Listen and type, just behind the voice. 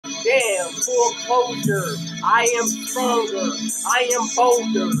am foreclosure. I am stronger. I am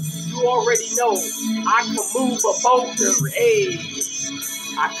bolder. You already know I can move a boulder. Hey,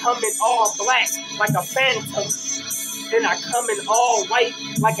 I come in all black like a phantom. Then I come in all white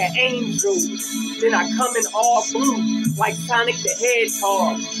like an angel. Then I come in all blue like Sonic the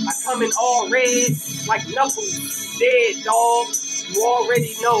Hedgehog. I come in all red like Knuckles. Dead, dog. You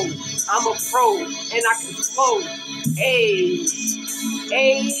already know I'm a pro and I can flow. Ayy,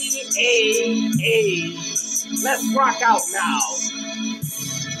 ayy, ayy, ayy. Let's rock out now.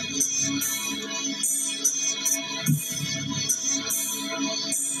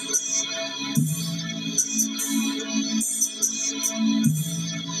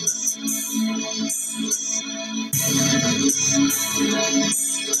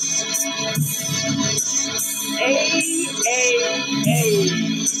 Ayy, ayy,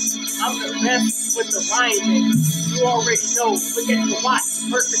 ayy. I'm the best with the rhyming. You already know. Look at the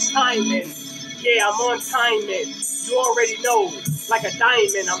watch. Perfect timing. Yeah, I'm on timing. You already know. Like a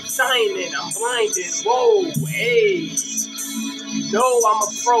diamond, I'm shining. I'm blinding. Whoa, hey. You know I'm a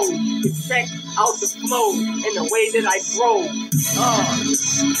pro. You can check out the flow and the way that I grow.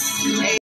 Hey.